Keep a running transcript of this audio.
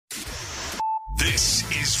This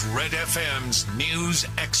is Red FM's News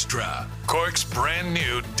Extra, Cork's brand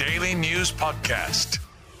new daily news podcast.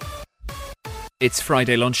 It's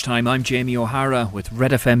Friday lunchtime. I'm Jamie O'Hara with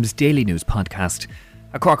Red FM's daily news podcast.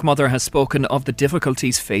 A Cork mother has spoken of the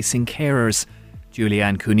difficulties facing carers.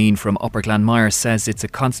 Anne Cunneen from Upper Glanmire says it's a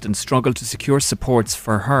constant struggle to secure supports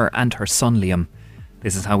for her and her son Liam.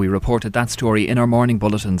 This is how we reported that story in our morning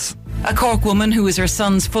bulletins. A Cork woman who is her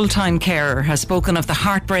son's full-time carer has spoken of the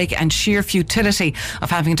heartbreak and sheer futility of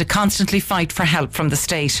having to constantly fight for help from the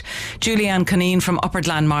state. Anne Cunneen from Upper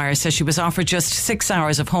Glanmire says she was offered just 6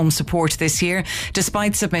 hours of home support this year,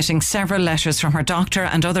 despite submitting several letters from her doctor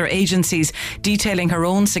and other agencies detailing her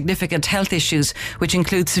own significant health issues, which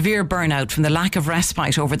include severe burnout from the lack of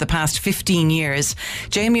respite over the past 15 years.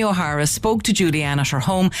 Jamie O'Hara spoke to Anne at her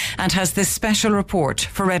home and has this special report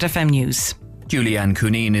for Red FM News. Anne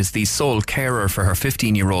Cunneen is the sole carer for her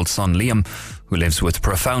 15-year-old son Liam, who lives with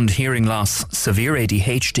profound hearing loss, severe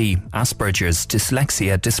ADHD, Asperger's,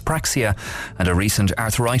 dyslexia, dyspraxia and a recent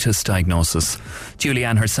arthritis diagnosis.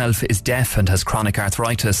 Anne herself is deaf and has chronic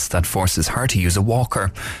arthritis that forces her to use a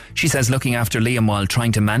walker. She says looking after Liam while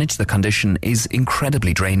trying to manage the condition is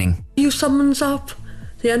incredibly draining. You summons up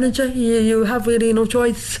the energy. You have really no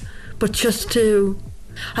choice but just to,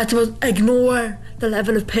 I suppose, ignore the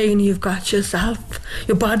level of pain you've got yourself.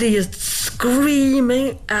 Your body is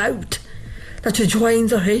screaming out that your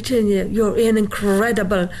joints are hitting you. You're in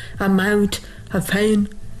incredible amount of pain.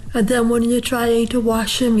 And then when you're trying to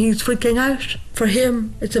wash him, he's freaking out. For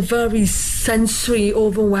him, it's a very sensory,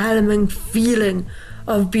 overwhelming feeling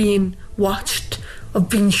of being watched,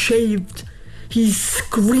 of being shaved. He's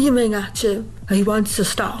screaming at you. He wants to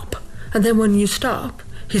stop. And then when you stop,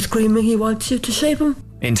 he's screaming he wants you to shave him.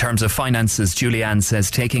 In terms of finances, Anne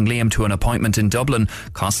says taking Liam to an appointment in Dublin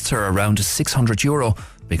costs her around €600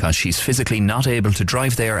 because she's physically not able to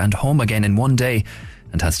drive there and home again in one day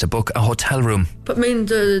and has to book a hotel room. But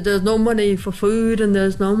means there's no money for food and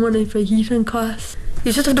there's no money for heating costs.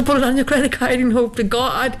 You just have to put it on your credit card and hope to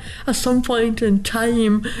God at some point in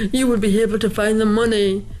time you will be able to find the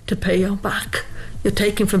money to pay her back. You're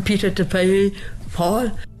taking from Peter to pay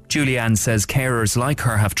Paul. Anne says carers like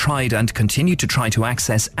her have tried and continue to try to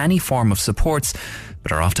access any form of supports,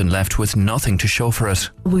 but are often left with nothing to show for it.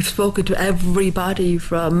 We've spoken to everybody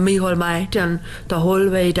from Michel and the whole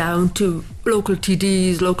way down to local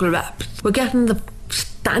TDs, local reps. We're getting the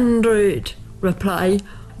standard reply.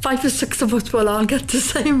 5 or 6 of us will all get the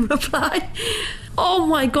same reply. Oh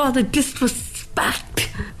my God, the disrespect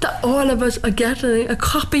that all of us are getting a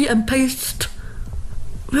copy and paste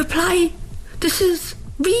reply. This is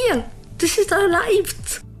real. This is our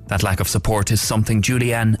lives. That lack of support is something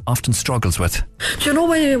Anne often struggles with. Do you know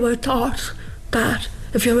when you were taught that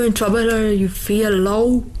if you're in trouble or you feel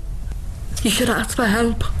low, you should ask for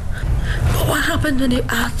help? But what happens when you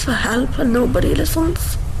ask for help and nobody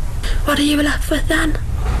listens? What are you left with then?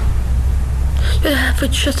 You're left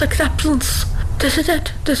with just acceptance. This is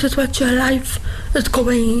it. This is what your life is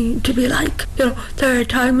going to be like. You know, there are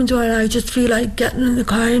times when I just feel like getting in the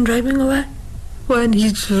car and driving away. When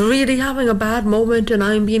he's really having a bad moment and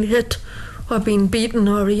I'm being hit or being beaten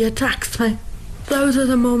or he attacks me. Those are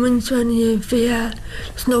the moments when you feel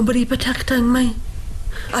there's nobody protecting me.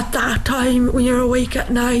 At that time, when you're awake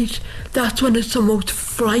at night, that's when it's the most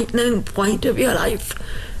frightening point of your life.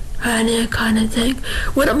 And you kind of think,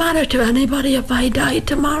 would it matter to anybody if I died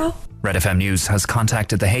tomorrow? Red FM News has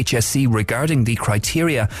contacted the HSC regarding the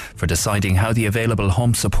criteria for deciding how the available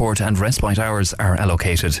home support and respite hours are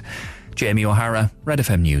allocated. Jamie O'Hara, Red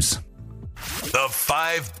FM News. The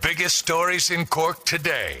 5 biggest stories in Cork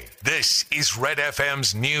today. This is Red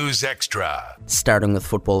FM's News Extra. Starting with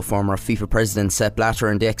football, former FIFA President Sepp Blatter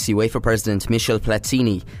and ex-UEFA President Michel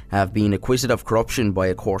Platini have been acquitted of corruption by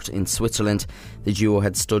a court in Switzerland. The duo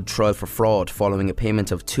had stood trial for fraud following a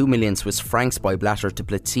payment of 2 million Swiss francs by Blatter to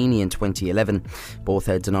Platini in 2011. Both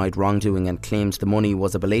had denied wrongdoing and claimed the money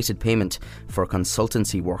was a belated payment for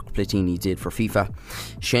consultancy work Platini did for FIFA.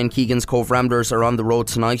 Shane Keegan's Cobh Ramblers are on the road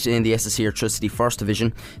tonight in the SSE Electricity First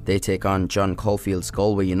Division. They take on John Caulfield's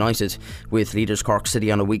Galway United. With leaders Cork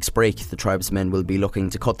City on a week's break, the tribesmen will be looking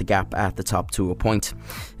to cut the gap at the top to a point.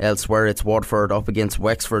 Elsewhere, it's Waterford up against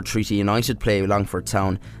Wexford. Treaty United play Longford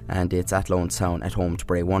Town, and it's Athlone Town at home to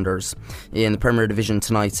Bray Wanderers. In the Premier Division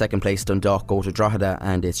tonight, second place Dundalk go to Drogheda,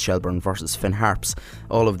 and it's Shelbourne versus Finn Harps.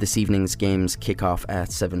 All of this evening's games kick off at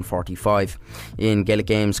 7:45. In Gaelic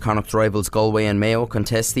games, Connacht's rivals Galway and Mayo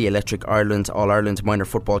contest the Electric Ireland All-Ireland Minor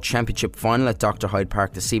Football Championship final at Dr. Hyde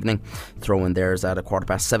Park this evening. Throw-in there is at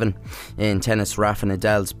 7:15. In tennis, Rafa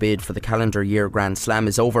Nadal's bid for the calendar year Grand Slam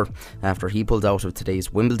is over after he pulled out of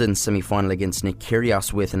today's Wimbledon semi-final against Nick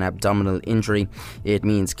Kyrgios with an abdominal injury. It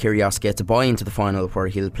means Kyrgios gets a bye into the final, where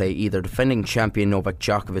he'll play either defending champion Novak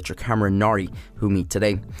Djokovic or Cameron Norrie, who meet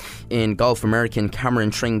today. In golf, American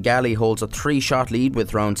Cameron Tringale holds a 3-shot lead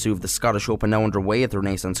with round 2 of the Scottish Open now underway at the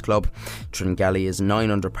Renaissance Club. Tringale is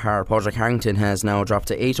 9 under par. Padraig Harrington has now dropped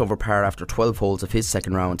to 8 over par after 12 holes of his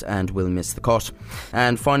second round and will miss the cut.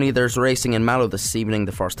 And finally, there's racing in Mallow this evening.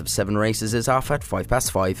 The first of 7 races is off at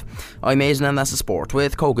 5:05. I'm Aidan and that's the sport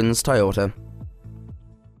with Cogan's Toyota.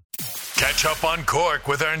 Catch up on Cork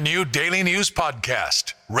with our new daily news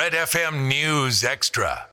podcast, Red FM News Extra.